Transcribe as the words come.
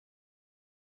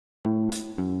I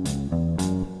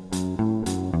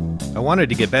wanted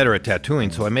to get better at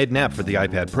tattooing, so I made an app for the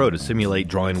iPad Pro to simulate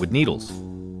drawing with needles.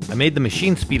 I made the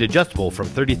machine speed adjustable from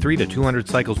 33 to 200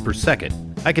 cycles per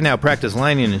second. I can now practice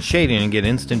lining and shading and get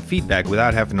instant feedback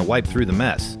without having to wipe through the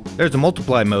mess. There's a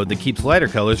multiply mode that keeps lighter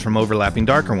colors from overlapping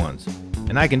darker ones.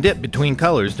 And I can dip between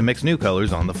colors to mix new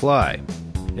colors on the fly.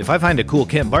 If I find a cool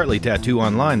Kent Bartley tattoo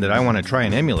online that I want to try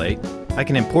and emulate, I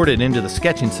can import it into the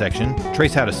sketching section,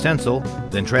 trace how to stencil,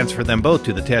 then transfer them both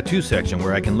to the tattoo section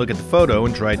where I can look at the photo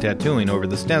and try tattooing over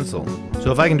the stencil.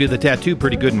 So if I can do the tattoo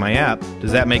pretty good in my app,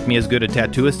 does that make me as good a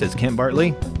tattooist as Kent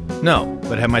Bartley? No,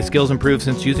 but have my skills improved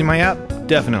since using my app?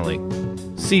 Definitely.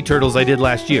 Sea turtles I did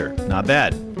last year, not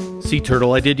bad. Sea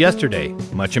turtle I did yesterday,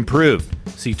 much improved.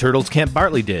 Sea turtles Kent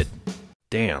Bartley did.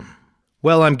 Damn.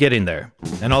 Well, I'm getting there,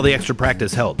 and all the extra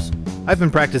practice helps. I've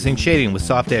been practicing shading with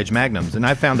soft edge magnums, and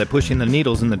I've found that pushing the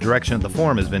needles in the direction of the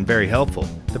form has been very helpful.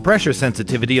 The pressure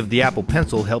sensitivity of the Apple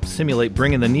Pencil helps simulate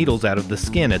bringing the needles out of the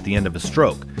skin at the end of a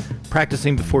stroke.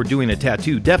 Practicing before doing a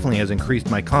tattoo definitely has increased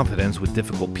my confidence with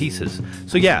difficult pieces.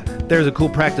 So yeah, there's a cool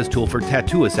practice tool for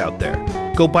tattooists out there.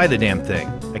 Go buy the damn thing.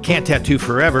 I can't tattoo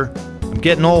forever. I'm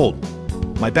getting old.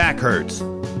 My back hurts.